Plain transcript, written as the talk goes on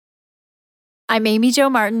I'm Amy Jo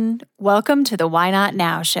Martin. Welcome to the Why Not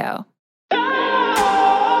Now show.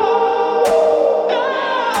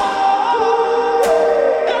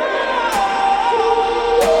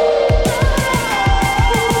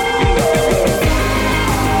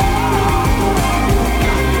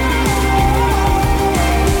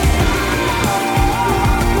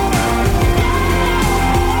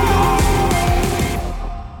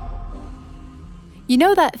 You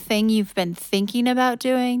know that thing you've been thinking about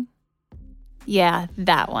doing? Yeah,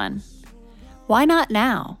 that one. Why not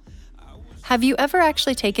now? Have you ever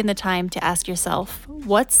actually taken the time to ask yourself,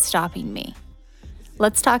 what's stopping me?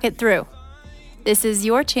 Let's talk it through. This is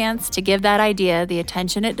your chance to give that idea the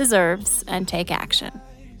attention it deserves and take action.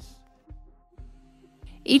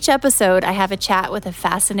 Each episode, I have a chat with a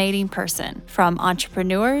fascinating person, from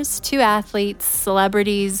entrepreneurs to athletes,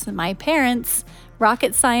 celebrities, my parents,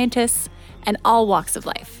 rocket scientists, and all walks of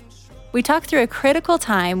life. We talk through a critical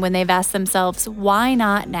time when they've asked themselves, why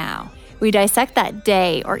not now? We dissect that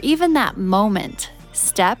day or even that moment,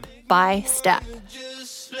 step by step.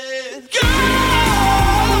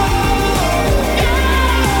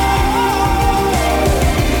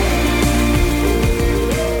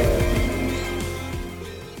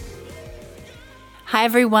 Hi,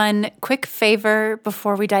 everyone. Quick favor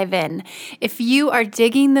before we dive in. If you are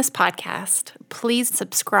digging this podcast, please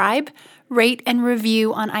subscribe, rate, and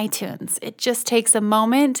review on iTunes. It just takes a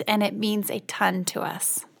moment and it means a ton to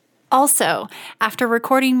us. Also, after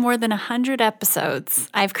recording more than 100 episodes,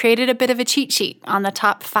 I've created a bit of a cheat sheet on the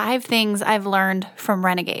top 5 things I've learned from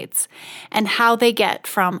renegades and how they get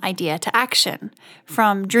from idea to action,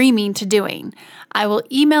 from dreaming to doing. I will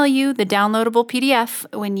email you the downloadable PDF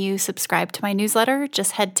when you subscribe to my newsletter.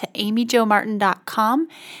 Just head to amyjomartin.com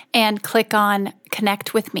and click on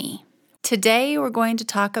Connect with Me. Today, we're going to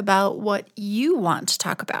talk about what you want to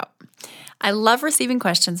talk about. I love receiving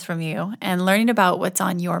questions from you and learning about what's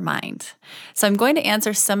on your mind. So I'm going to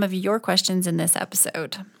answer some of your questions in this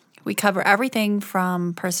episode. We cover everything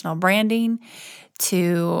from personal branding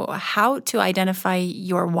to how to identify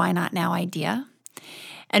your why not now idea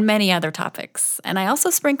and many other topics. And I also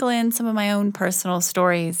sprinkle in some of my own personal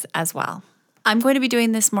stories as well. I'm going to be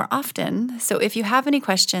doing this more often, so if you have any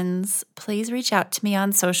questions, please reach out to me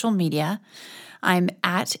on social media. I'm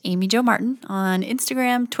at Amy Jo Martin on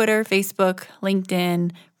Instagram, Twitter, Facebook,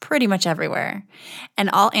 LinkedIn, pretty much everywhere.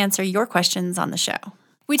 And I'll answer your questions on the show.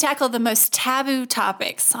 We tackle the most taboo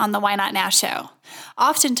topics on the Why Not Now show.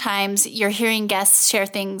 Oftentimes, you're hearing guests share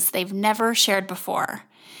things they've never shared before.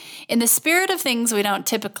 In the spirit of things we don't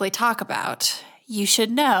typically talk about, you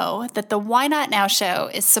should know that the Why Not Now show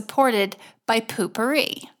is supported by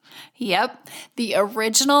Poo-Pourri. Yep, the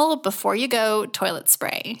original before you go toilet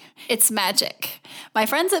spray. It's magic. My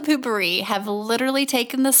friends at Poo-Pourri have literally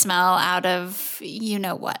taken the smell out of you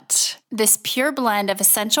know what. This pure blend of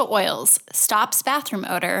essential oils stops bathroom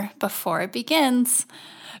odor before it begins.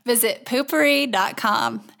 Visit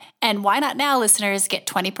poopourri.com, and Why Not Now listeners get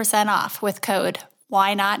 20% off with code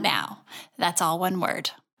WHYNOTNOW. That's all one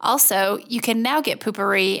word. Also, you can now get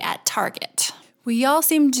Poo-Pourri at Target. We all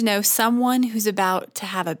seem to know someone who's about to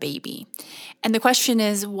have a baby. And the question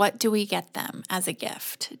is, what do we get them as a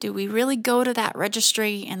gift? Do we really go to that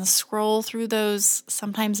registry and scroll through those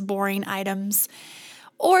sometimes boring items?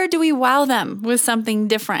 Or do we wow them with something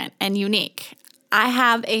different and unique? I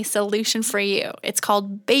have a solution for you. It's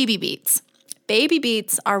called Baby Beats. Baby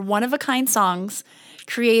Beats are one-of-a-kind songs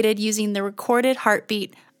created using the recorded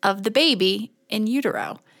heartbeat of the baby in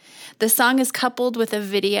utero. The song is coupled with a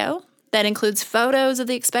video that includes photos of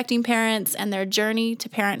the expecting parents and their journey to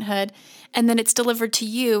parenthood, and then it's delivered to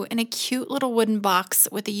you in a cute little wooden box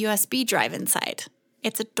with a USB drive inside.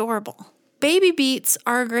 It's adorable. Baby Beats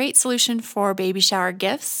are a great solution for baby shower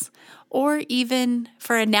gifts or even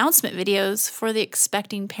for announcement videos for the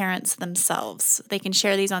expecting parents themselves. They can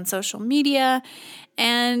share these on social media,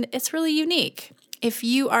 and it's really unique. If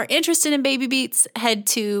you are interested in Baby Beats, head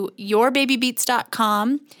to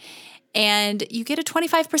yourbabybeats.com and you get a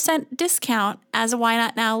 25% discount as a Why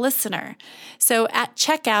Not Now listener. So at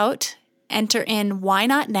checkout, enter in Why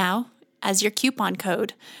Not Now as your coupon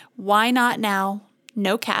code, Why Not Now,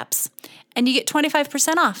 no caps, and you get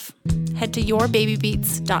 25% off. Head to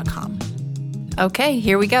yourbabybeats.com. Okay,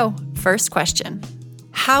 here we go. First question.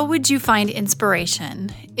 How would you find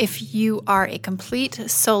inspiration if you are a complete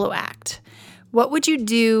solo act? What would you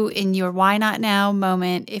do in your why not now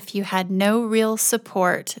moment if you had no real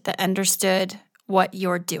support that understood what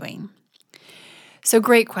you're doing? So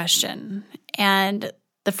great question. And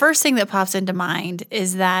the first thing that pops into mind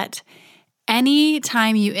is that any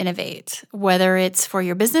time you innovate, whether it's for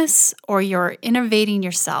your business or you're innovating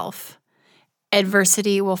yourself,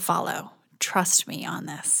 adversity will follow. trust me on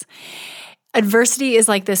this. Adversity is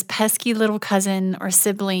like this pesky little cousin or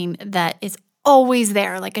sibling that is always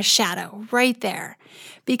there, like a shadow right there,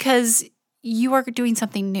 because you are doing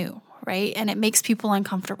something new, right? And it makes people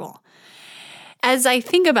uncomfortable. As I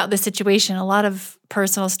think about this situation, a lot of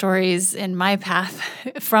personal stories in my path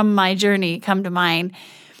from my journey come to mind.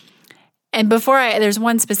 And there's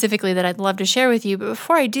one specifically that I'd love to share with you, but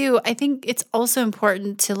before I do, I think it's also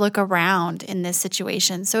important to look around in this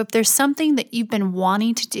situation. So if there's something that you've been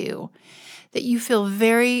wanting to do, that you feel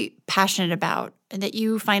very passionate about, and that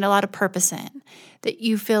you find a lot of purpose in, that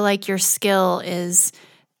you feel like your skill is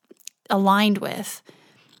aligned with,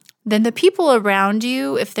 then the people around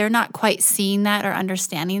you, if they're not quite seeing that or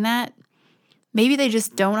understanding that, maybe they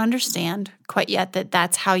just don't understand quite yet that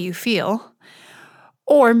that's how you feel.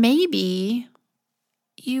 Or maybe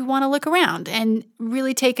you want to look around and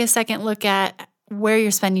really take a second look at where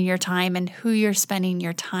you're spending your time and who you're spending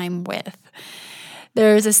your time with.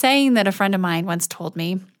 There's a saying that a friend of mine once told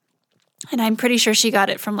me, and I'm pretty sure she got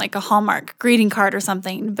it from like a Hallmark greeting card or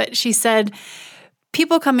something, but she said,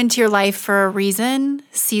 people come into your life for a reason,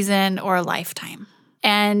 season, or a lifetime.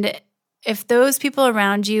 And if those people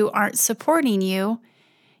around you aren't supporting you,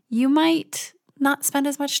 you might not spend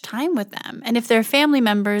as much time with them. And if they're family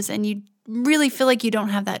members and you really feel like you don't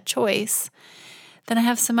have that choice, then I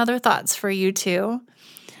have some other thoughts for you too.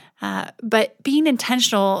 But being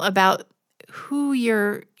intentional about who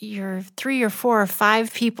your 3 or 4 or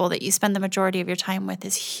 5 people that you spend the majority of your time with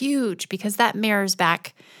is huge, because that mirrors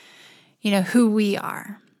back who we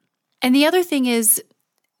are. And the other thing is,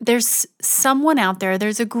 there's someone out there,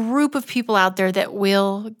 there's a group of people out there that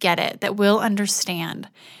will get it, that will understand.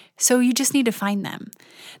 So you just need to find them.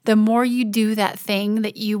 The more you do that thing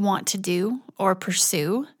that you want to do or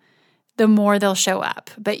pursue, the more they'll show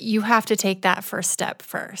up. But you have to take that first step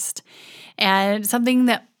first. And something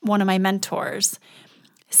that one of my mentors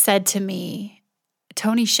said to me,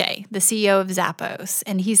 Tony Hsieh, the CEO of Zappos,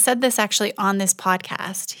 and he said this actually on this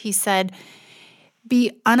podcast. He said,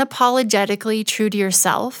 be unapologetically true to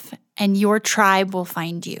yourself and your tribe will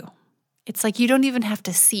find you. It's like you don't even have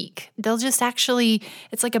to seek. They'll just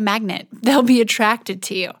it's like a magnet. They'll be attracted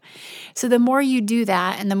to you. So the more you do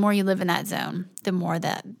that and the more you live in that zone, the more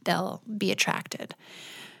that they'll be attracted.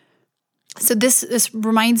 So this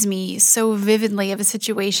reminds me so vividly of a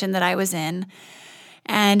situation that I was in.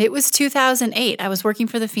 And it was 2008. I was working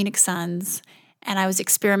for the Phoenix Suns, and I was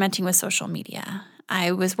experimenting with social media.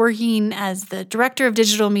 I was working as the director of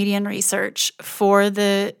digital media and research for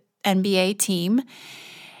the NBA team.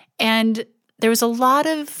 And there was a lot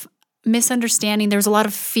of misunderstanding. There was a lot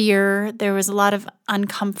of fear. There was a lot of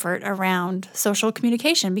uncomfort around social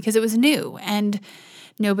communication because it was new and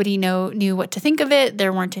nobody knew what to think of it.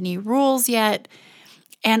 There weren't any rules yet.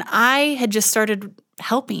 And I had just started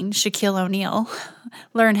helping Shaquille O'Neal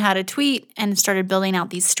learn how to tweet and started building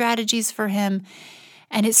out these strategies for him.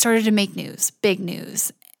 And it started to make news, big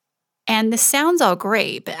news. And this sounds all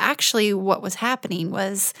great, but actually what was happening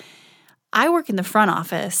was I work in the front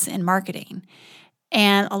office in marketing.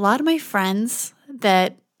 And a lot of my friends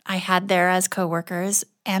that I had there as coworkers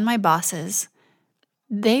and my bosses,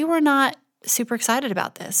 they were not super excited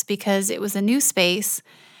about this because it was a new space.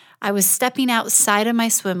 I was stepping outside of my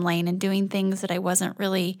swim lane and doing things that I wasn't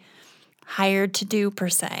really hired to do per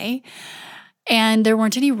se. And there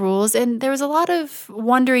weren't any rules. And there was a lot of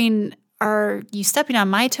wondering, are you stepping on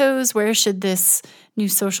my toes? Where should this new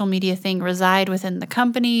social media thing reside within the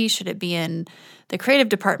company? Should it be in the creative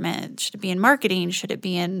department? Should it be in marketing? Should it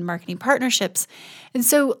be in marketing partnerships? And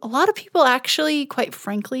so a lot of people actually, quite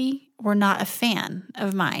frankly, were not a fan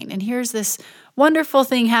of mine. And here's this wonderful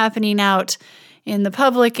thing happening out in the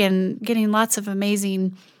public and getting lots of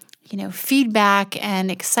amazing, feedback and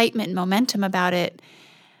excitement and momentum about it,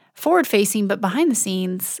 forward facing, but behind the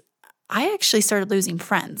scenes, I actually started losing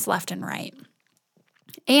friends left and right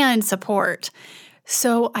and support.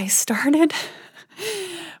 So I started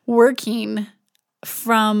working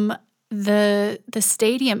from the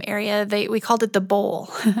stadium area. We called it the bowl.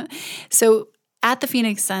 So at the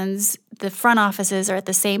Phoenix Suns, the front offices are at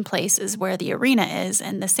the same place as where the arena is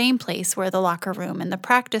and the same place where the locker room and the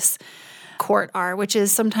practice court are, which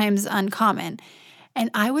is sometimes uncommon. And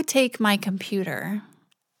I would take my computer,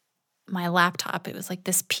 my laptop, it was like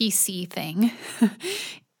this PC thing,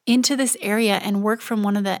 into this area and work from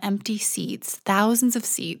one of the empty seats, thousands of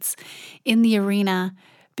seats in the arena,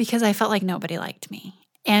 because I felt like nobody liked me.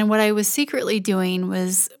 And what I was secretly doing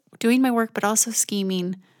was doing my work, but also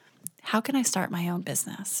scheming, how can I start my own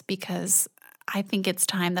business? Because I think it's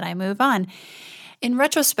time that I move on. In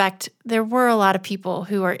retrospect, there were a lot of people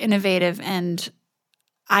who are innovative, and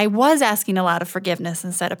I was asking a lot of forgiveness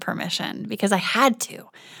instead of permission because I had to.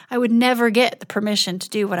 I would never get the permission to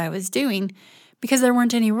do what I was doing because there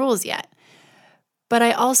weren't any rules yet. But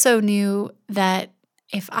I also knew that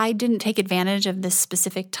if I didn't take advantage of this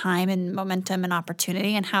specific time and momentum and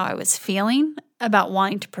opportunity and how I was feeling about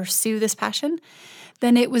wanting to pursue this passion,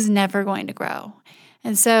 then it was never going to grow.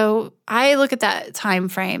 And so I look at that time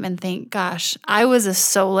frame and think, gosh, I was a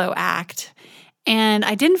solo act and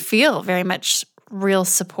I didn't feel very much real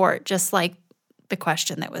support, just like the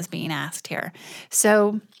question that was being asked here.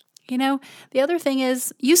 So, the other thing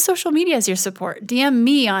is use social media as your support. DM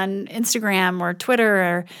me on Instagram or Twitter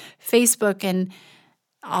or Facebook and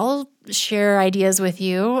I'll share ideas with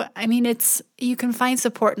you. I mean, you can find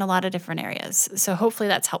support in a lot of different areas. So hopefully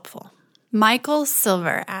that's helpful. Michael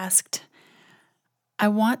Silver asked, I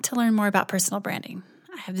want to learn more about personal branding.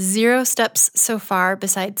 I have 0 steps so far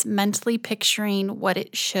besides mentally picturing what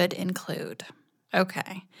it should include.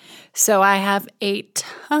 Okay, so I have a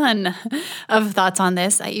ton of thoughts on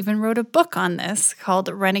this. I even wrote a book on this called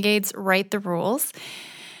Renegades Write the Rules.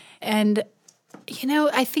 And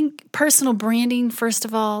I think personal branding, first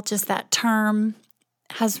of all, just that term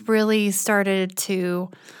has really started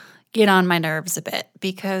to get on my nerves a bit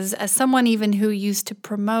because as someone even who used to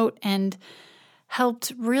promote and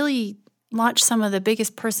helped really launch some of the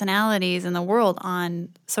biggest personalities in the world on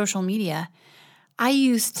social media, I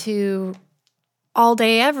used to all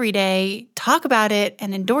day, every day, talk about it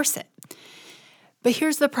and endorse it. But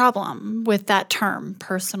here's the problem with that term,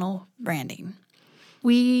 personal branding.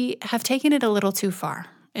 We have taken it a little too far.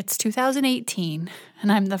 It's 2018,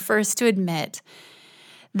 and I'm the first to admit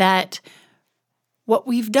that what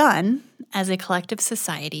we've done as a collective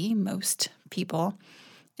society, most people,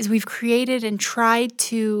 is we've created and tried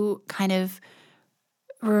to kind of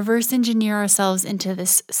reverse engineer ourselves into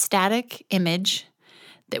this static image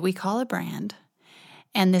that we call a brand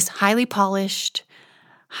and this highly polished,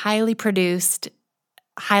 highly produced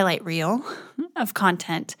highlight reel of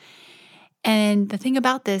content. And the thing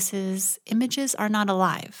about this is images are not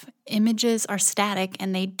alive. Images are static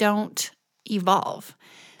and they don't evolve.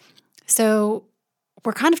 So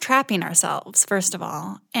we're kind of trapping ourselves, first of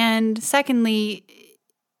all. And secondly,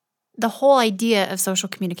 the whole idea of social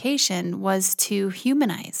communication was to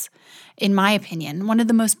humanize, in my opinion. One of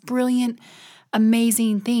the most brilliant,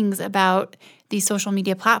 amazing things about these social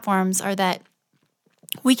media platforms are that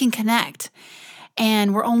we can connect.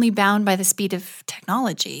 And we're only bound by the speed of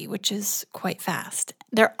technology, which is quite fast.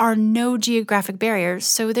 There are no geographic barriers,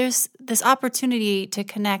 so there's this opportunity to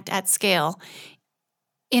connect at scale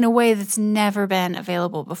in a way that's never been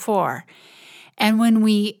available before. And when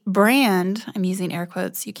we brand, I'm using air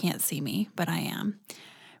quotes, you can't see me, but I am.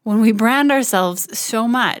 When we brand ourselves so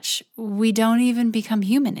much, we don't even become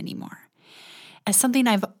human anymore. As something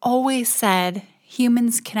I've always said,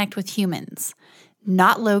 humans connect with humans,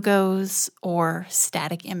 not logos or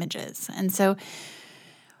static images. And so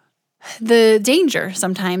the danger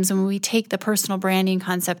sometimes when we take the personal branding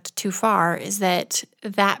concept too far is that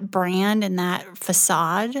that brand and that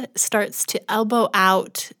facade starts to elbow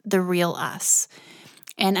out the real us.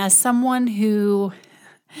 And as someone who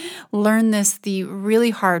learned this the really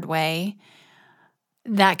hard way,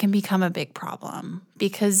 that can become a big problem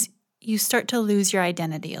because you start to lose your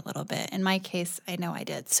identity a little bit. In my case, I know I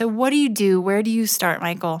did. So what do you do? Where do you start,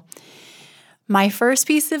 Michael? My first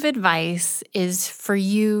piece of advice is for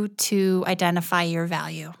you to identify your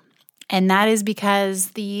value. And that is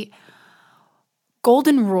because the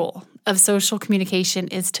golden rule of social communication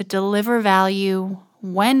is to deliver value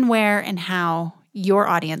when, where, and how your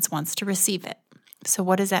audience wants to receive it. So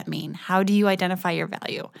what does that mean? How do you identify your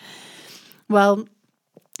value? Well,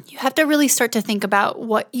 you have to really start to think about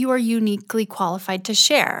what you are uniquely qualified to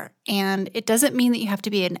share. And it doesn't mean that you have to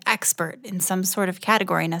be an expert in some sort of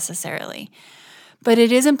category necessarily. But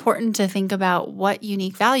it is important to think about what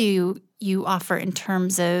unique value you offer in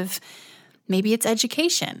terms of maybe it's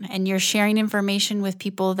education and you're sharing information with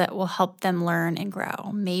people that will help them learn and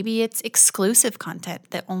grow. Maybe it's exclusive content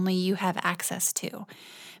that only you have access to.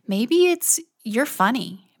 Maybe it's you're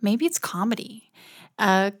funny. Maybe it's comedy.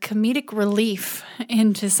 Comedic relief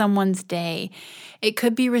into someone's day. It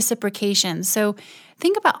could be reciprocation. So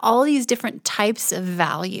think about all these different types of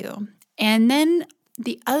value. And then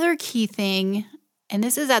the other key thing, and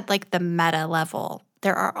this is at like the meta level,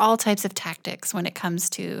 there are all types of tactics when it comes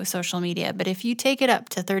to social media. But if you take it up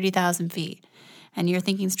to 30,000 feet and you're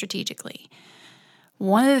thinking strategically,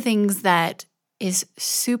 one of the things that is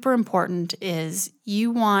super important is you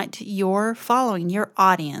want your following, your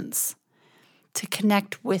audience, to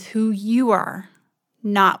connect with who you are,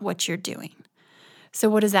 not what you're doing. So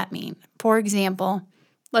what does that mean? For example,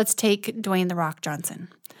 let's take Dwayne "The Rock" Johnson,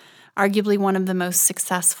 arguably one of the most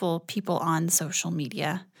successful people on social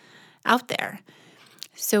media out there.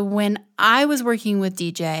 So when I was working with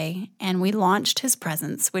DJ and we launched his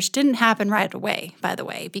presence, which didn't happen right away, by the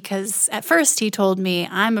way, because at first he told me,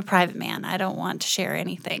 I'm a private man. I don't want to share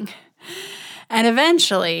anything. And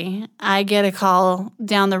eventually I get a call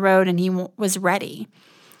down the road and he was ready.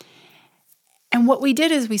 And what we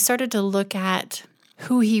did is we started to look at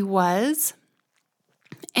who he was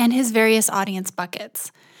and his various audience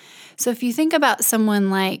buckets. So if you think about someone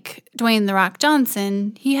like Dwayne "The Rock"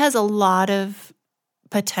 Johnson, he has a lot of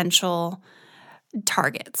potential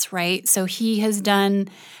targets, right? So he has done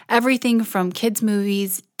everything from kids'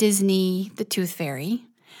 movies, Disney, The Tooth Fairy,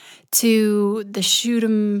 to the shoot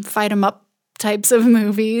 'em, fight 'em up types of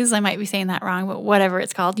movies. I might be saying that wrong, but whatever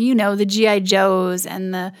it's called. You know, the G.I. Joes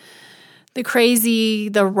and the crazy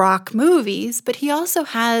The Rock movies. But he also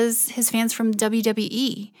has his fans from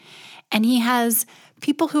WWE. And he has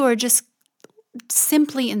people who are just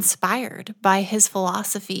simply inspired by his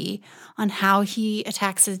philosophy on how he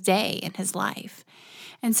attacks his day and his life.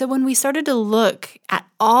 And so when we started to look at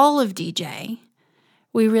all of DJ,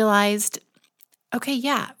 we realized, okay,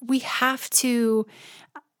 yeah, we have to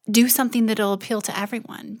do something that'll appeal to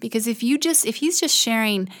everyone. Because if he's just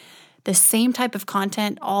sharing the same type of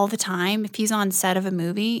content all the time, if he's on set of a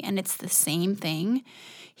movie and it's the same thing,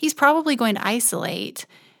 he's probably going to isolate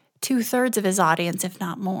 2/3 of his audience, if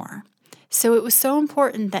not more. So it was so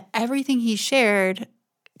important that everything he shared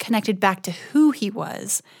connected back to who he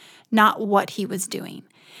was, not what he was doing.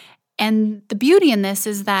 And the beauty in this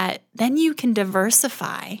is that then you can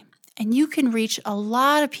diversify and you can reach a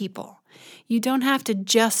lot of people. You don't have to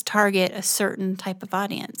just target a certain type of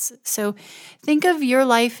audience. So think of your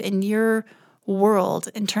life and your world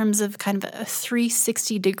in terms of kind of a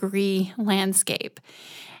 360-degree landscape.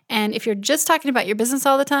 And if you're just talking about your business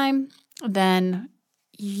all the time, then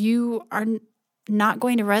you are not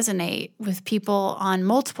going to resonate with people on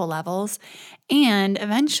multiple levels. And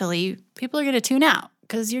eventually, people are going to tune out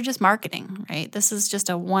because you're just marketing, right? This is just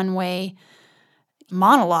a one-way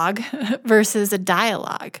monologue versus a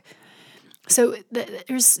dialogue. So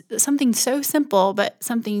there's something so simple, but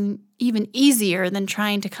something even easier than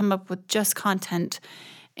trying to come up with just content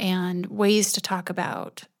and ways to talk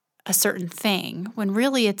about a certain thing when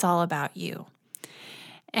really it's all about you.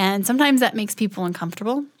 And sometimes that makes people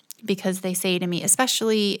uncomfortable because they say to me,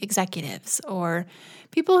 especially executives or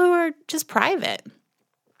people who are just private,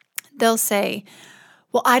 they'll say,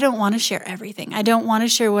 well, I don't want to share everything. I don't want to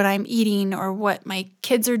share what I'm eating or what my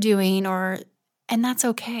kids are doing, and that's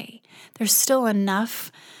okay. There's still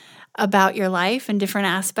enough about your life and different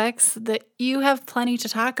aspects that you have plenty to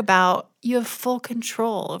talk about. You have full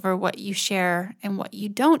control over what you share and what you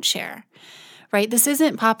don't share. Right? This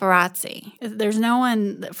isn't paparazzi. There's no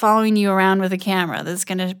one following you around with a camera that's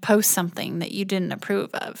going to post something that you didn't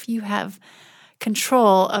approve of. You have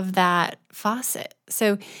control of that faucet.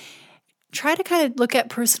 So try to kind of look at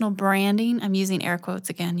personal branding. I'm using air quotes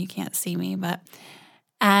again. You can't see me, but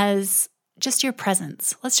as just your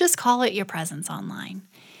presence. Let's just call it your presence online.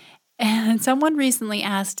 And someone recently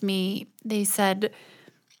asked me, they said,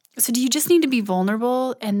 so do you just need to be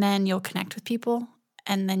vulnerable and then you'll connect with people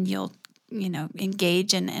and then you'll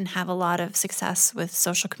engage and have a lot of success with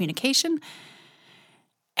social communication?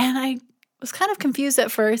 And I was kind of confused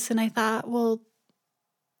at first, and I thought, well,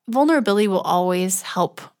 vulnerability will always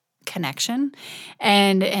help connection,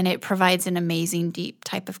 and it provides an amazing, deep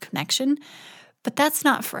type of connection, but that's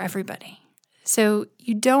not for everybody. So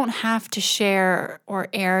you don't have to share or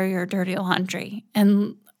air your dirty laundry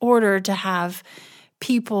in order to have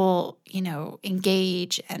people,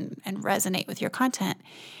 engage and resonate with your content.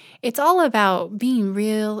 It's all about being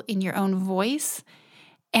real in your own voice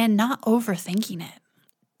and not overthinking it.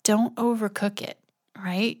 Don't overcook it,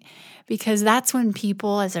 right? Because that's when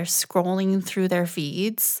people, as they're scrolling through their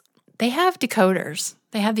feeds, they have decoders.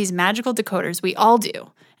 They have these magical decoders. We all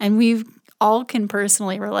do. And we all can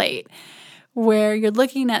personally relate, where you're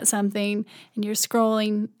looking at something and you're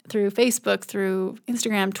scrolling through Facebook, through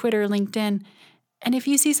Instagram, Twitter, LinkedIn. And if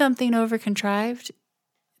you see something over-contrived,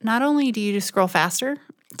 not only do you just scroll faster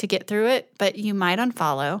to get through it, but you might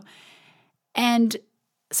unfollow. And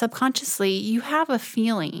subconsciously, you have a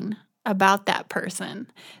feeling about that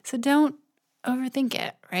person. So don't overthink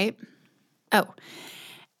it, right? Oh,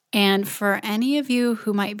 and for any of you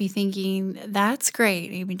who might be thinking, that's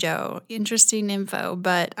great, Amy Jo, interesting info,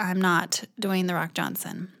 but I'm not Dwayne "The Rock"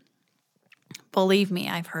 Johnson. Believe me,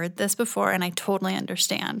 I've heard this before and I totally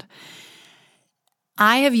understand.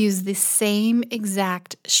 I have used the same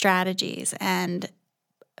exact strategies and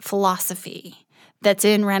philosophy that's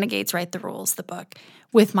in Renegades Write the Rules, the book,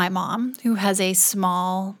 with my mom, who has a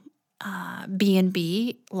small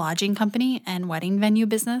B&B lodging company and wedding venue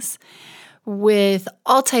business with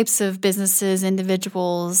all types of businesses,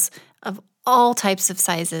 individuals of all types of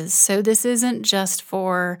sizes. So this isn't just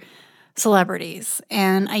for celebrities.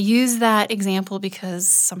 And I use that example because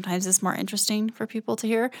sometimes it's more interesting for people to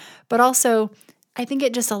hear, but also I think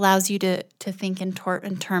it just allows you to think in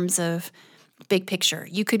terms of big picture.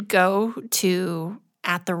 You could go to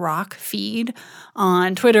 @TheRock feed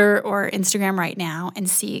on Twitter or Instagram right now and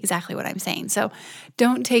see exactly what I'm saying. So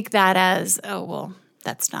don't take that as, oh, well,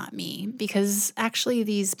 that's not me, because actually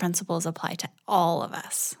these principles apply to all of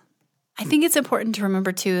us. I think it's important to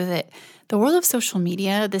remember too that the world of social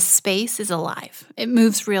media, this space is alive. It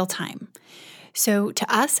moves real time. So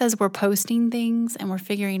to us, as we're posting things and we're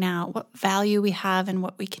figuring out what value we have and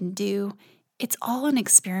what we can do, it's all an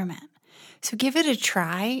experiment. So give it a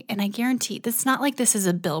try, and I guarantee it's not like this is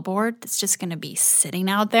a billboard that's just going to be sitting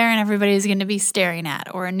out there and everybody's going to be staring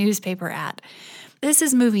at, or a newspaper ad. This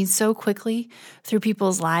is moving so quickly through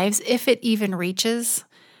people's lives, if it even reaches,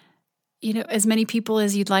 as many people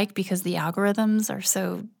as you'd like, because the algorithms are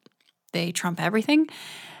so, they trump everything.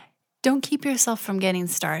 Don't keep yourself from getting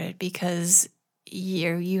started because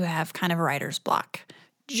you have kind of writer's block.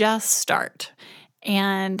 Just start.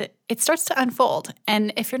 And it starts to unfold.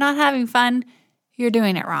 And if you're not having fun, you're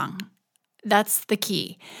doing it wrong. That's the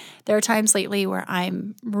key. There are times lately where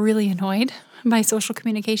I'm really annoyed by social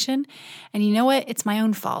communication. And you know what? It's my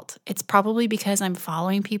own fault. It's probably because I'm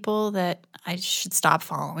following people that I should stop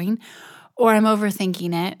following, or I'm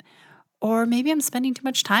overthinking it, or maybe I'm spending too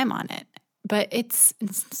much time on it. But it's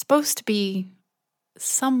supposed to be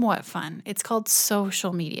somewhat fun. It's called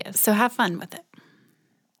social media. So have fun with it.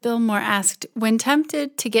 Bill Moore asked, when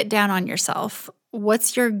tempted to get down on yourself,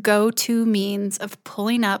 what's your go-to means of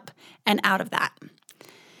pulling up and out of that?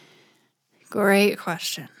 Great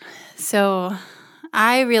question. So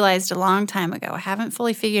I realized a long time ago, I haven't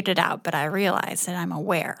fully figured it out, but I realized that I'm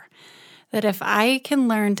aware that if I can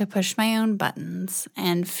learn to push my own buttons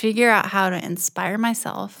and figure out how to inspire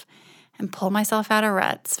myself and pull myself out of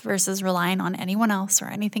ruts versus relying on anyone else or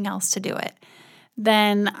anything else to do it,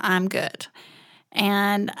 then I'm good.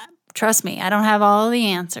 And trust me, I don't have all the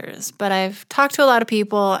answers, but I've talked to a lot of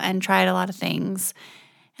people and tried a lot of things.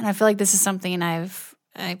 And I feel like this is something I've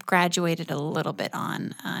graduated a little bit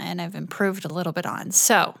on and I've improved a little bit on.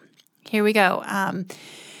 So here we go.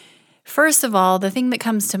 First of all, the thing that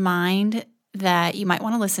comes to mind that you might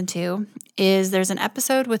want to listen to is there's an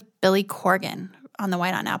episode with Billy Corgan on the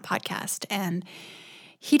Why Not Now podcast. And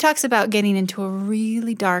he talks about getting into a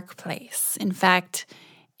really dark place. In fact,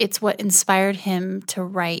 it's what inspired him to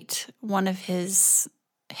write one of his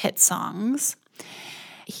hit songs.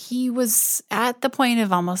 He was at the point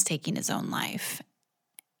of almost taking his own life.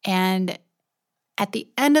 And at the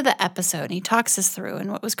end of the episode, he talks us through,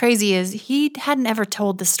 and what was crazy is he hadn't ever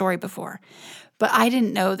told this story before, but I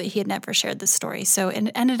didn't know that he had never shared this story. So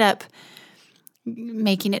it ended up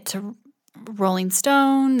making it to Rolling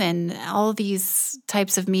Stone and all these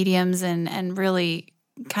types of mediums and really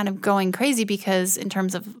kind of going crazy because in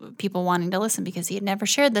terms of people wanting to listen because he had never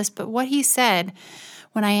shared this. But what he said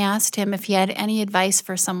when I asked him if he had any advice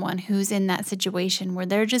for someone who's in that situation where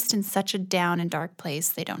they're just in such a down and dark place,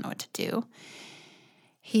 they don't know what to do,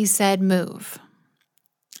 he said, move.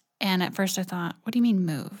 And at first I thought, what do you mean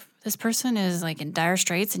move? This person is like in dire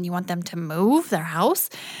straits and you want them to move their house?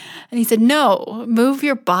 And he said, no, move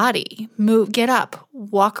your body, move, get up,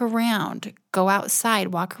 walk around, go outside,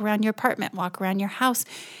 walk around your apartment, walk around your house,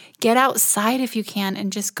 get outside if you can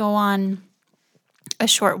and just go on a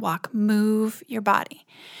short walk, move your body.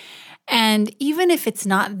 And even if it's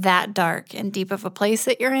not that dark and deep of a place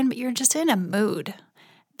that you're in, but you're just in a mood,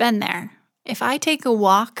 been there. If I take a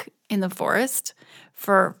walk in the forest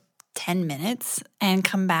for 10 minutes and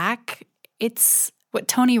come back, it's what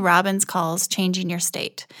Tony Robbins calls changing your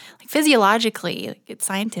state. Like physiologically,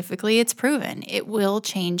 scientifically, it's proven. It will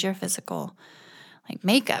change your physical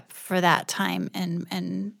makeup for that time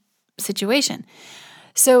and situation.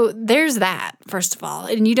 So there's that, first of all.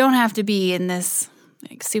 And you don't have to be in this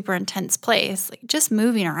super intense place. Just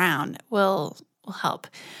moving around will help.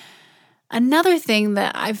 Another thing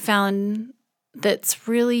that I've found that's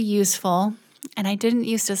really useful, and I didn't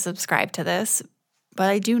used to subscribe to this, but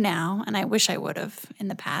I do now, and I wish I would have in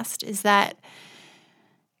the past, is that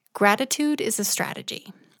gratitude is a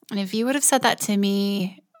strategy. And if you would have said that to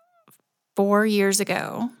me 4 years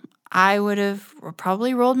ago, I would have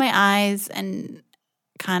probably rolled my eyes and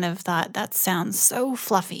kind of thought, that sounds so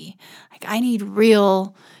fluffy. I need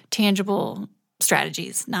real, tangible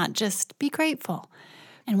strategies, not just be grateful.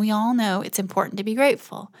 And we all know it's important to be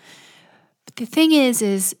grateful. But the thing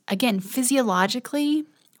is again, physiologically,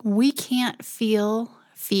 we can't feel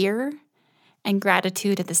fear and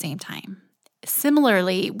gratitude at the same time.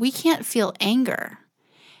 Similarly, we can't feel anger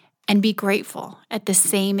and be grateful at the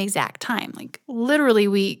same exact time. Like literally,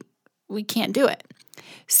 we can't do it.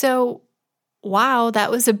 So, wow,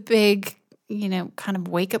 that was a big, kind of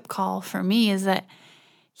wake up call for me, is that,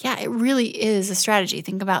 yeah, it really is a strategy.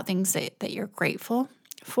 Think about things that you're grateful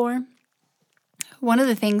for. One of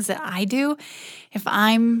the things that I do if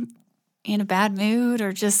I'm in a bad mood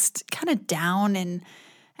or just kind of down and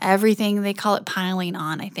everything, they call it piling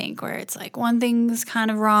on, I think, where it's like one thing's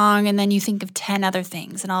kind of wrong and then you think of 10 other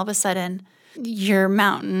things and all of a sudden your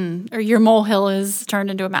mountain or your molehill is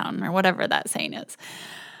turned into a mountain or whatever that saying is.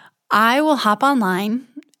 I will hop online,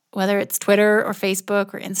 whether it's Twitter or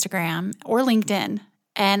Facebook or Instagram or LinkedIn,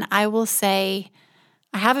 and I will say,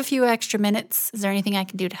 I have a few extra minutes. Is there anything I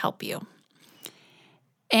can do to help you?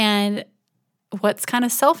 And what's kind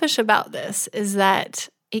of selfish about this is that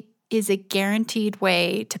it is a guaranteed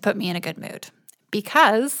way to put me in a good mood.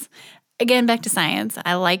 Because, again, back to science.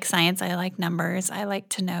 I like numbers. I like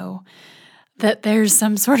to know that there's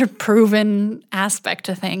some sort of proven aspect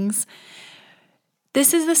to things.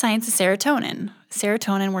 This is the science of serotonin.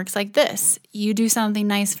 Serotonin works like this. You do something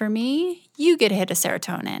nice for me, you get a hit of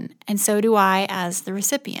serotonin, and so do I as the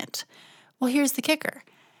recipient. Well, here's the kicker.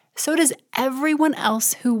 So does everyone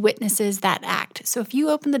else who witnesses that act. So if you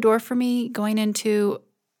open the door for me going into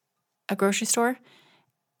a grocery store,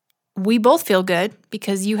 we both feel good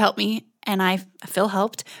because you helped me and I feel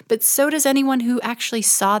helped, but so does anyone who actually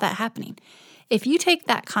saw that happening. If you take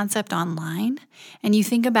that concept online and you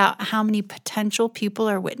think about how many potential people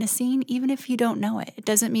are witnessing, even if you don't know it, it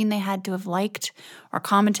doesn't mean they had to have liked or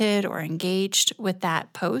commented or engaged with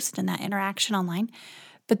that post and that interaction online,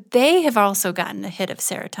 but they have also gotten a hit of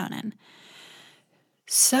serotonin.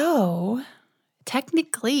 So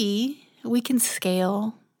technically, we can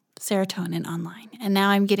scale serotonin online. And now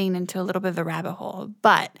I'm getting into a little bit of a rabbit hole.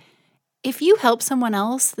 But if you help someone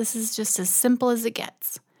else, this is just as simple as it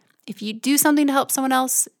gets. If you do something to help someone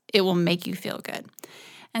else, it will make you feel good.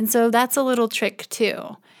 And so that's a little trick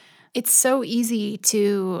too. It's so easy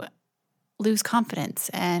to lose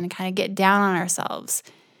confidence and kind of get down on ourselves.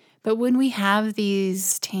 But when we have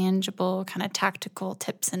these tangible kind of tactical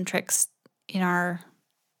tips and tricks in our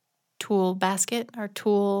tool basket, our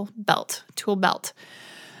tool belt,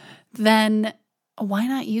 then why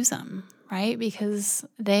not use them, right? Because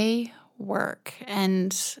they work.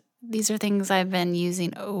 And these are things I've been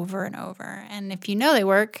using over and over. And if you know they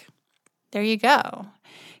work, there you go.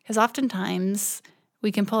 Because oftentimes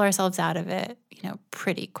we can pull ourselves out of it,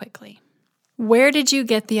 pretty quickly. Where did you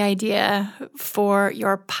get the idea for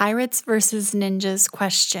your pirates versus ninjas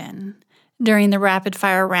question during the rapid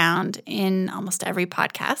fire round in almost every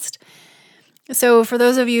podcast? So for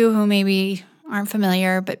those of you who maybe aren't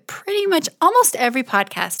familiar, but pretty much almost every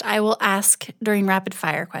podcast, I will ask during rapid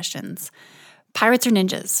fire questions, pirates or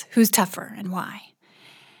ninjas, who's tougher and why?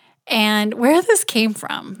 And where this came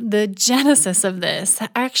from, the genesis of this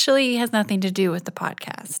actually has nothing to do with the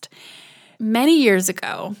podcast. Many years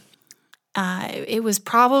ago, it was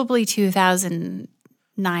probably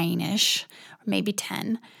 2009-ish, or maybe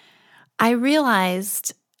 10, I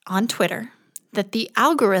realized on Twitter that the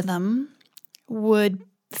algorithm would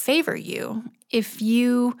favor you if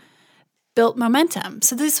you built momentum.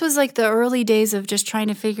 So this was like the early days of just trying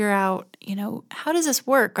to figure out, how does this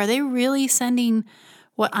work? Are they really sending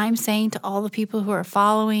what I'm saying to all the people who are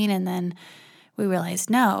following? And then we realized,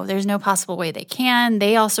 no, there's no possible way they can.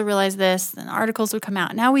 They also realized this, and articles would come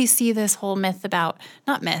out. Now we see this whole myth about,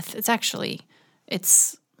 not myth,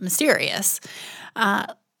 it's mysterious,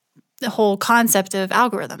 the whole concept of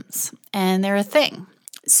algorithms, and they're a thing.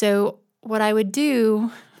 So what I would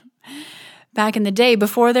do back in the day,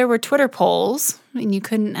 before there were Twitter polls, and you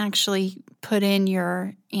couldn't actually put in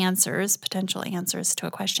your answers, potential answers to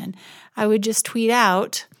a question, I would just tweet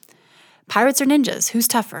out, pirates or ninjas, who's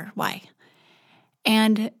tougher, why?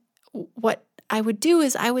 And what I would do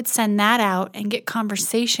is I would send that out and get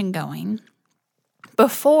conversation going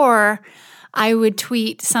before I would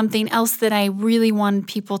tweet something else that I really wanted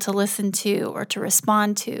people to listen to or to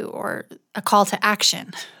respond to, or a call to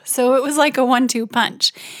action. So it was like a 1-2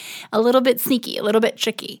 punch, a little bit sneaky, a little bit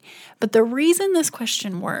tricky. But the reason this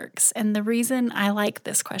question works, and the reason I like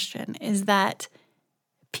this question, is that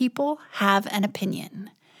people have an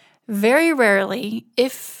opinion. Very rarely,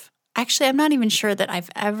 actually, I'm not even sure that I've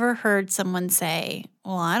ever heard someone say,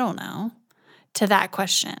 well, I don't know, to that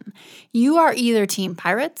question. You are either team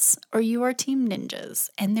pirates or you are team ninjas,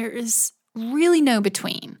 and there is really no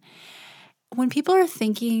between. when people are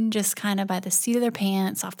thinking just kind of by the seat of their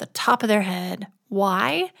pants, off the top of their head,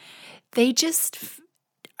 why, they just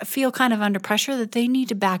feel kind of under pressure that they need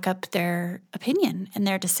to back up their opinion and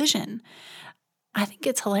their decision. I think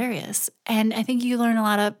it's hilarious. And I think you learn a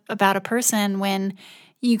lot about a person when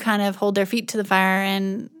you kind of hold their feet to the fire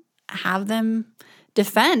and have them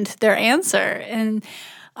defend their answer. And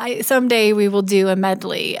someday we will do a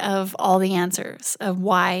medley of all the answers of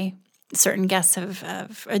why certain guests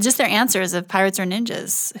have or just their answers of Pirates or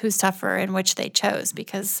Ninjas, who's tougher and which they chose,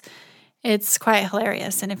 because it's quite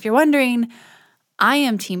hilarious. And if you're wondering, I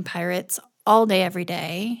am Team Pirates all day, every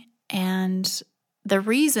day. And the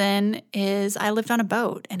reason is I lived on a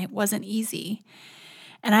boat and it wasn't easy.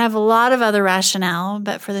 And I have a lot of other rationale,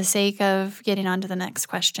 but for the sake of getting on to the next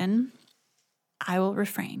question, I will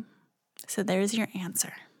refrain. So there's your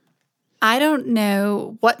answer. I don't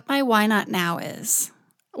know what my why not now is.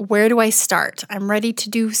 Where do I start? I'm ready to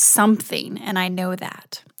do something, and I know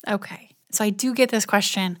that. Okay, so I do get this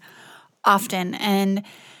question often, and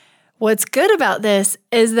what's good about this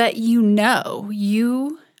is that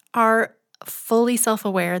you are fully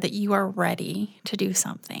self-aware that you are ready to do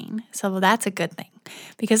something. So that's a good thing,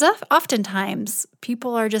 because oftentimes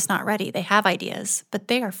people are just not ready. They have ideas, but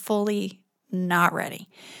they are fully not ready.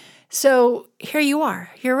 So here you are.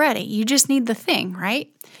 You're ready. You just need the thing, right?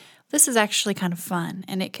 This is actually kind of fun,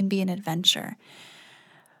 and it can be an adventure.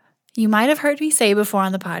 You might have heard me say before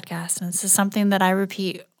on the podcast, and this is something that I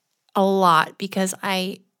repeat a lot because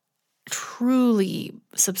I truly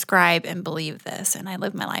subscribe and believe this, and I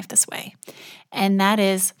live my life this way. And that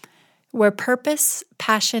is, where purpose,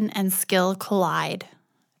 passion, and skill collide,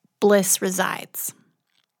 bliss resides.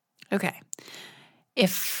 Okay.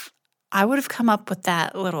 If I would have come up with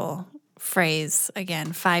that little phrase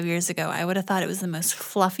again 5 years ago, I would have thought it was the most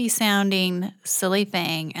fluffy sounding, silly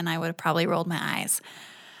thing, and I would have probably rolled my eyes.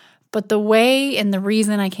 But the way and the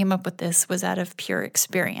reason I came up with this was out of pure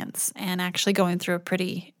experience and actually going through a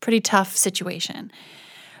pretty tough situation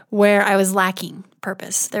where I was lacking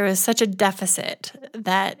purpose. There was such a deficit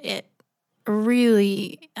that it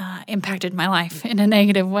really impacted my life in a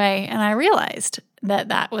negative way. And I realized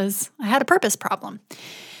that I had a purpose problem.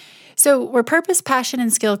 So where purpose, passion,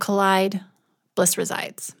 and skill collide, bliss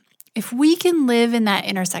resides. If we can live in that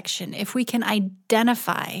intersection, if we can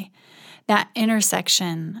identify that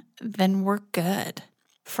intersection, then we're good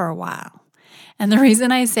for a while. And the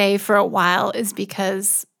reason I say for a while is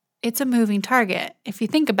because it's a moving target. If you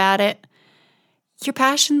think about it, your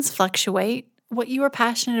passions fluctuate. What you were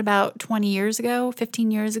passionate about 20 years ago, 15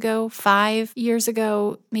 years ago, 5 years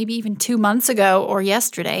ago, maybe even 2 months ago or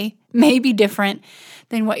yesterday may be different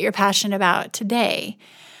than what you're passionate about today.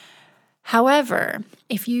 However,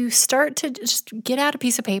 if you start to just get out a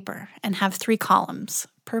piece of paper and have 3 columns,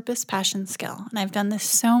 purpose, passion, skill, and I've done this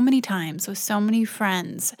so many times with so many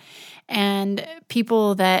friends and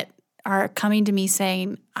people that are coming to me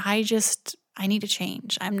saying, I need to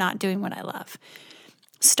change. I'm not doing what I love.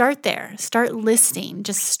 Start there. Start listing,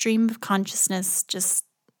 just stream of consciousness. Just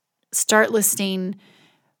start listing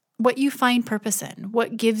what you find purpose in,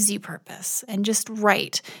 what gives you purpose, and just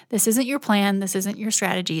write. This isn't your plan. This isn't your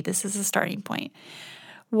strategy. This is a starting point.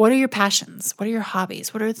 What are your passions? What are your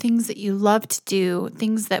hobbies? What are the things that you love to do?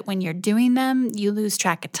 Things that when you're doing them, you lose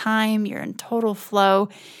track of time, you're in total flow,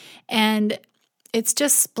 and it's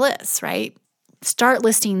just bliss, right? Start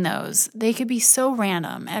listing those. They could be so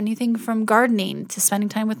random. Anything from gardening to spending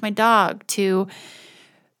time with my dog to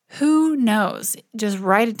who knows. Just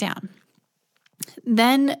write it down.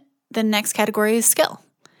 Then the next category is skill.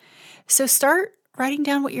 So start writing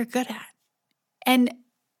down what you're good at. And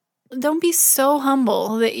don't be so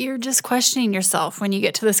humble that you're just questioning yourself when you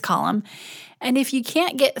get to this column. And if you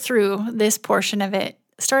can't get through this portion of it,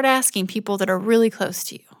 start asking people that are really close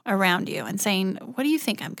to you, around you, and saying, what do you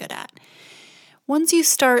think I'm good at? Once you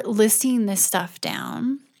start listing this stuff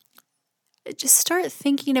down, just start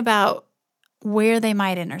thinking about where they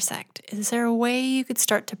might intersect. Is there a way you could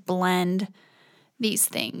start to blend these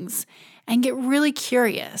things and get really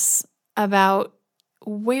curious about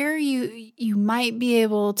where you might be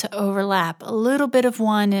able to overlap a little bit of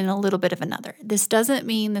one and a little bit of another. This doesn't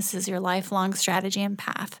mean this is your lifelong strategy and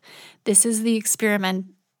path. This is the experiment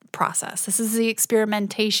process. This is the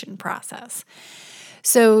experimentation process.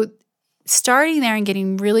 So starting there and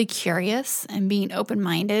getting really curious and being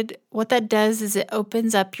open-minded, what that does is it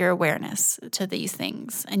opens up your awareness to these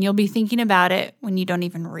things. And you'll be thinking about it when you don't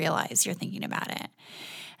even realize you're thinking about it.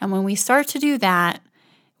 And when we start to do that,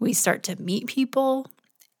 we start to meet people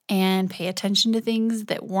and pay attention to things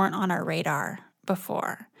that weren't on our radar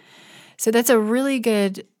before. So that's a really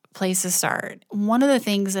good place to start. One of the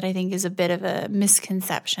things that I think is a bit of a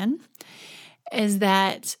misconception is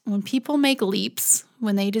that when people make leaps,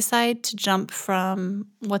 when they decide to jump from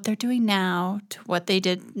what they're doing now to what they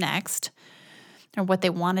did next or what they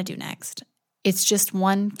want to do next, it's just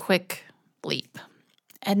one quick leap.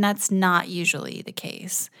 And that's not usually the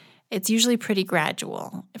case. It's usually pretty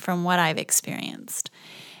gradual from what I've experienced.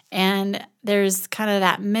 And there's kind of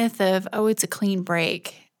that myth of, oh, it's a clean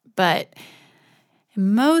break. But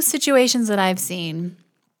in most situations that I've seen,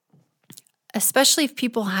 especially if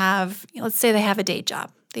people have, let's say they have a day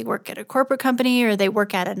job, they work at a corporate company or they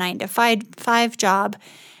work at a 9-to-5 job,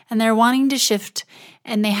 and they're wanting to shift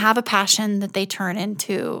and they have a passion that they turn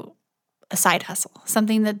into a side hustle,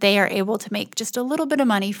 something that they are able to make just a little bit of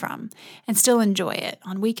money from and still enjoy it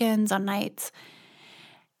on weekends, on nights.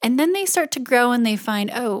 And then they start to grow and they find,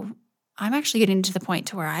 oh, I'm actually getting to the point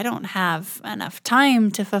to where I don't have enough time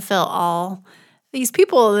to fulfill all these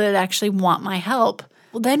people that actually want my help.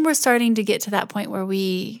 Well, then we're starting to get to that point where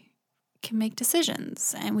we can make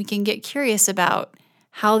decisions and we can get curious about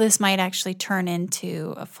how this might actually turn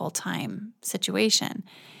into a full-time situation.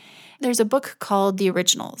 There's a book called The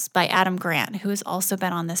Originals by Adam Grant, who has also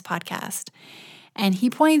been on this podcast. And he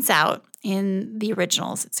points out in The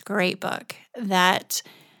Originals, it's a great book, that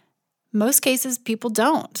most cases people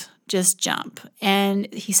don't just jump.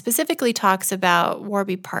 And he specifically talks about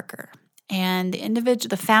Warby Parker. And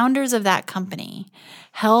the founders of that company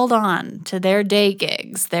held on to their day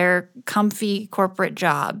gigs, their comfy corporate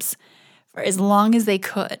jobs, for as long as they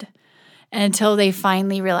could until they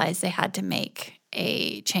finally realized they had to make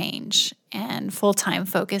a change and full-time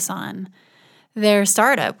focus on their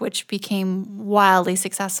startup, which became wildly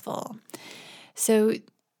successful. So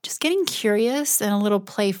just getting curious and a little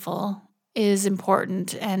playful is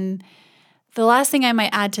important. And the last thing I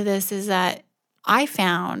might add to this is that I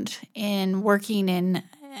found in working in,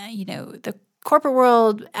 the corporate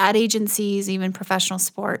world, ad agencies, even professional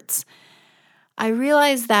sports, I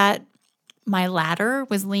realized that my ladder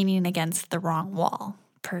was leaning against the wrong wall,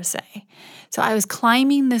 per se. So I was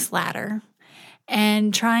climbing this ladder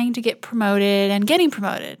and trying to get promoted and getting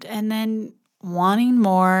promoted and then wanting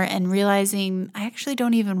more and realizing I actually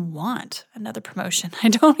don't even want another promotion. I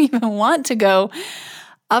don't even want to go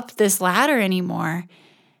up this ladder anymore.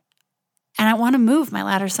 And I want to move my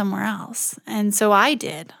ladder somewhere else. And so I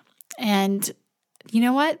did. And you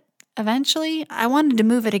know what? Eventually, I wanted to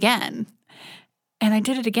move it again. And I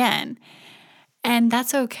did it again. And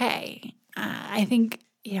that's okay. I think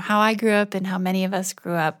how I grew up and how many of us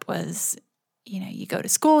grew up was, you go to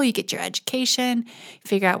school, you get your education, you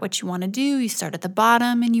figure out what you want to do, you start at the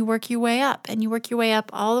bottom and you work your way up. And you work your way up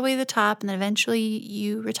all the way to the top and then eventually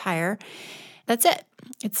you retire. That's it.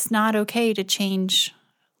 It's not okay to change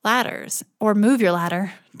ladders or move your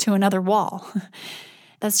ladder to another wall.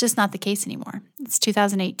 That's just not the case anymore. It's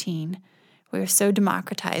 2018. We are so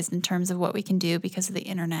democratized in terms of what we can do because of the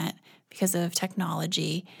internet, because of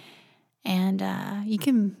technology. And you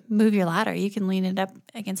can move your ladder. You can lean it up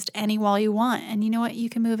against any wall you want. And you know what? You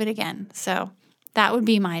can move it again. So that would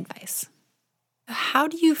be my advice. How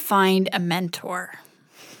do you find a mentor?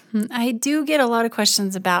 I do get a lot of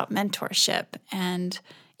questions about mentorship and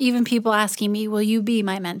even people asking me, will you be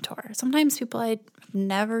my mentor? Sometimes people I've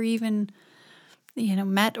never even,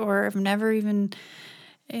 met or have never even,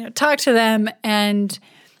 talked to them. And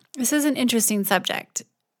this is an interesting subject.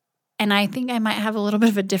 And I think I might have a little bit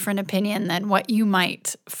of a different opinion than what you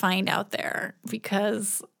might find out there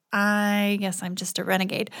because I guess I'm just a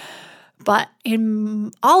renegade. But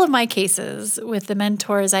in all of my cases with the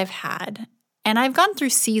mentors I've had, and I've gone through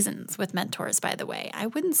seasons with mentors, by the way, I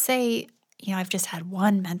wouldn't say I've just had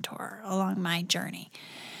one mentor along my journey.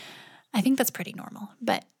 I think that's pretty normal.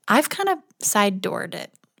 But I've kind of side-doored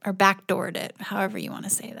it or back-doored it, however you want to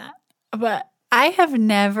say that. But I have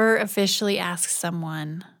never officially asked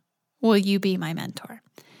someone, will you be my mentor?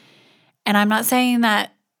 And I'm not saying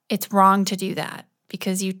that it's wrong to do that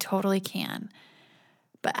because you totally can.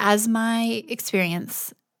 But as my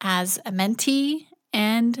experience as a mentee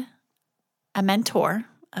and a mentor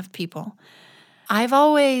of people, I've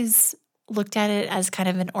always looked at it as kind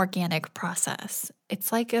of an organic process.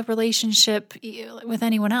 It's like a relationship with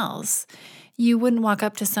anyone else. You wouldn't walk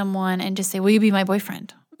up to someone and just say, will you be my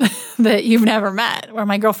boyfriend that you've never met, or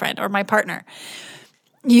my girlfriend or my partner?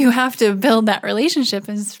 You have to build that relationship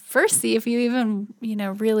and first see if you even,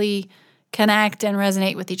 really connect and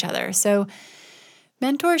resonate with each other. So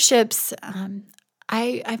mentorships,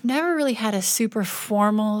 I've never really had a super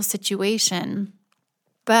formal situation,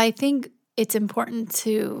 but I think it's important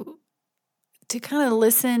to kind of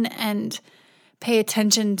listen and pay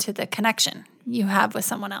attention to the connection you have with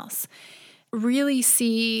someone else. Really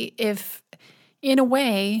see if, in a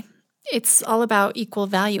way, it's all about equal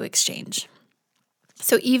value exchange.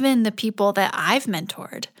 So even the people that I've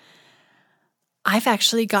mentored, I've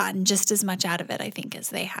actually gotten just as much out of it, I think, as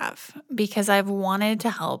they have, because I've wanted to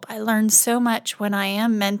help. I learn so much when I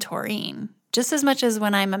am mentoring, just as much as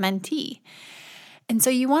when I'm a mentee. And so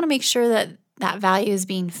you want to make sure that that value is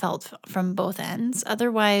being felt from both ends.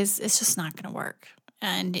 Otherwise, it's just not going to work.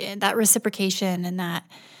 And that reciprocation and that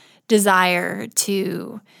desire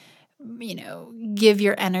to, give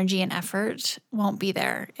your energy and effort won't be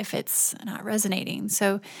there if it's not resonating.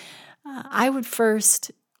 So I would first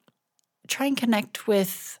try and connect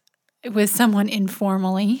with someone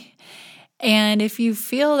informally. And if you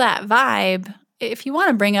feel that vibe, if you want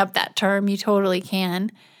to bring up that term, you totally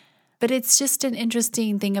can. But it's just an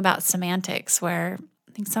interesting thing about semantics where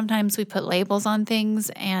I think sometimes we put labels on things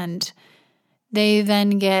and they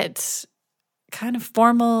then get kind of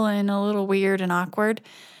formal and a little weird and awkward.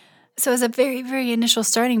 So as a very, very initial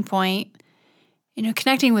starting point,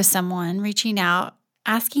 connecting with someone, reaching out,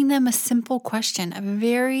 asking them a simple question, a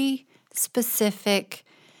very specific,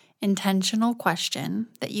 intentional question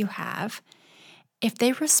that you have. If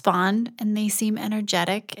they respond and they seem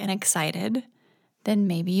energetic and excited, then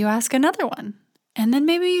maybe you ask another one. And then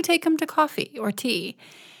maybe you take them to coffee or tea.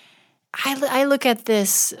 I look at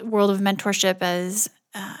this world of mentorship as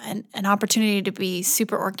an opportunity to be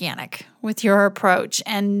super organic with your approach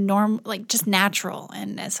and just natural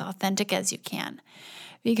and as authentic as you can.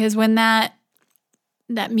 Because when that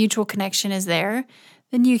mutual connection is there,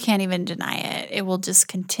 then you can't even deny it. It will just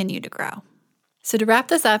continue to grow. So to wrap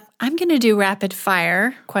this up, I'm going to do rapid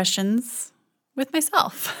fire questions with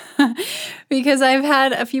myself because I've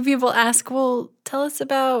had a few people ask, well, tell us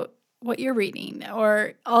about what you're reading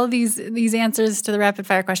or all these answers to the rapid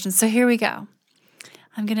fire questions. So here we go.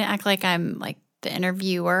 I'm going to act like I'm like the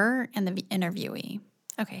interviewer and the interviewee.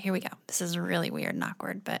 Okay, here we go. This is really weird and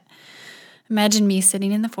awkward, but imagine me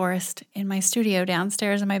sitting in the forest in my studio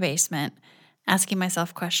downstairs in my basement, asking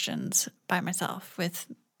myself questions by myself with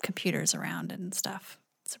computers around and stuff.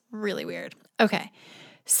 It's really weird. Okay,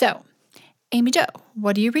 so Amy Jo,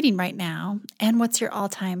 what are you reading right now? And what's your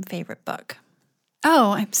all-time favorite book?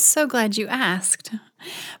 Oh, I'm so glad you asked.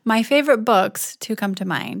 My favorite books to come to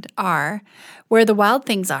mind are Where the Wild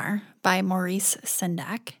Things Are by Maurice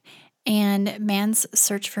Sendak and Man's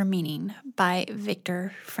Search for Meaning by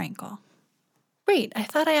Viktor Frankl. Wait, I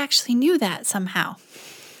thought I actually knew that somehow.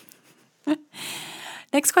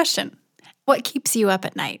 Next question. What keeps you up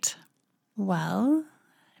at night? Well,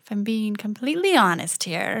 if I'm being completely honest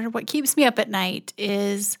here, what keeps me up at night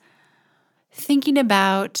is thinking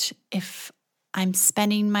about if I'm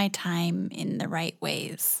spending my time in the right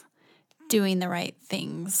ways, doing the right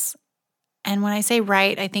things. And when I say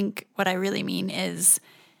right, I think what I really mean is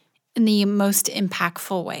in the most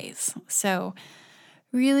impactful ways. So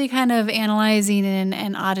really kind of analyzing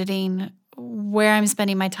and auditing where I'm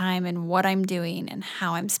spending my time and what I'm doing and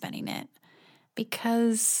how I'm spending it.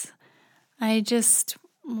 Because I just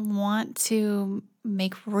want to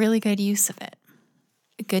make really good use of it.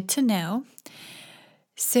 Good to know.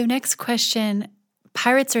 So next question,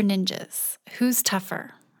 pirates or ninjas? Who's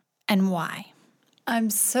tougher and why?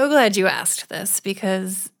 I'm so glad you asked this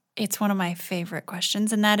because it's one of my favorite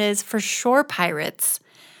questions, and that is for sure pirates.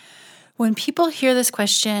 When people hear this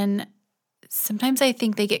question, sometimes I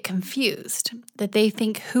think they get confused, that they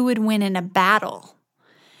think who would win in a battle.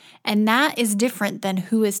 And that is different than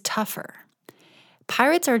who is tougher.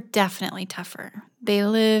 Pirates are definitely tougher. They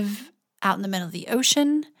live out in the middle of the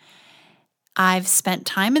ocean. I've spent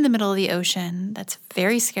time in the middle of the ocean. That's a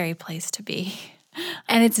very scary place to be.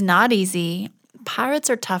 And it's not easy. Pirates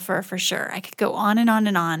are tougher for sure. I could go on and on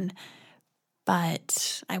and on,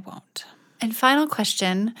 but I won't. And final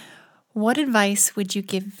question, what advice would you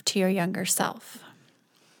give to your younger self?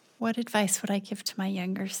 What advice would I give to my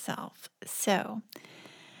younger self? So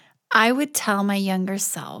I would tell my younger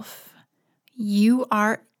self, you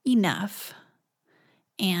are enough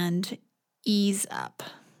and ease up.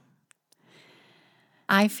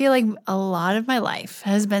 I feel like a lot of my life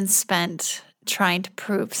has been spent trying to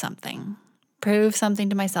prove something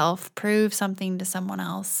to myself, prove something to someone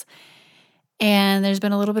else. And there's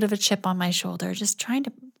been a little bit of a chip on my shoulder, just trying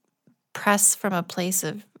to press from a place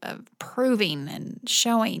of proving and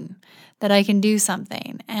showing that I can do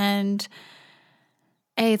something. And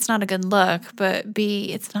A, it's not a good look, but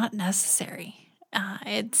B, it's not necessary.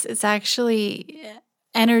 It's actually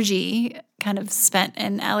energy kind of spent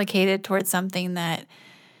and allocated towards something that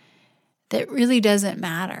really doesn't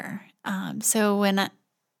matter. So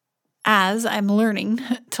as I'm learning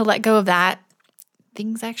to let go of that,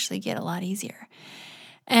 things actually get a lot easier.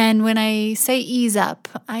 And when I say ease up,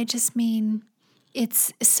 I just mean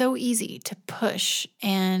It's so easy to push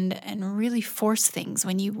and really force things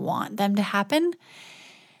when you want them to happen.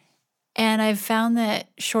 And I've found that,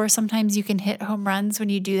 sure, sometimes you can hit home runs when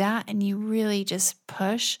you do that and you really just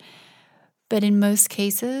push. But in most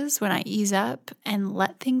cases, when I ease up and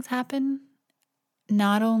let things happen,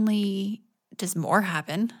 not only does more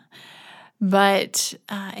happen, but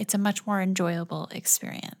it's a much more enjoyable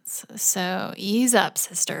experience. So ease up,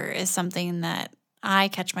 sister, is something that I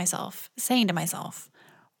catch myself saying to myself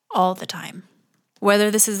all the time.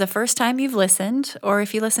 Whether this is the first time you've listened or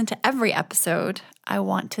if you listen to every episode, I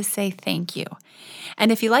want to say thank you.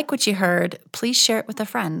 And if you like what you heard, please share it with a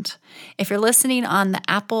friend. If you're listening on the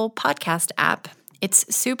Apple Podcast app,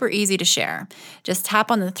 it's super easy to share. Just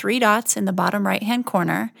tap on the 3 dots in the bottom right-hand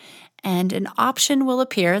corner, and an option will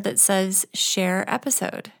appear that says Share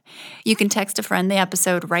Episode. You can text a friend the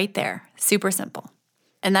episode right there. Super simple.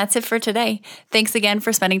 And that's it for today. Thanks again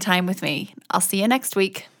for spending time with me. I'll see you next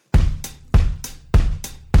week.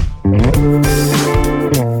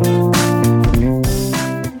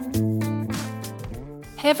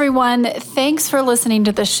 Hey everyone, thanks for listening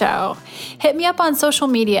to the show. Hit me up on social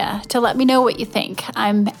media to let me know what you think.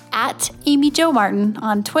 I'm at Amy Jo Martin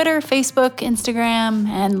on Twitter, Facebook, Instagram,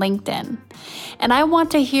 and LinkedIn. And I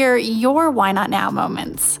want to hear your Why Not Now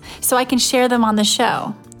moments so I can share them on the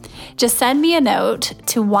show. Just send me a note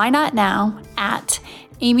to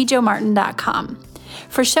whynotnow@amyjomartin.com.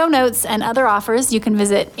 For show notes and other offers, you can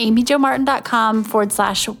visit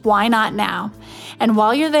amyjomartin.com/whynotnow. And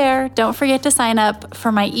while you're there, don't forget to sign up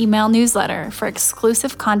for my email newsletter for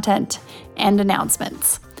exclusive content and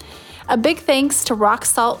announcements. A big thanks to Rock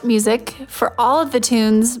Salt Music for all of the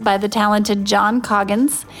tunes by the talented John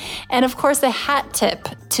Coggins. And of course, a hat tip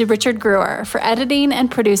to Richard Greer for editing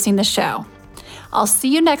and producing the show. I'll see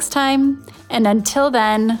you next time. And until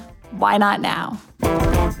then, why not now?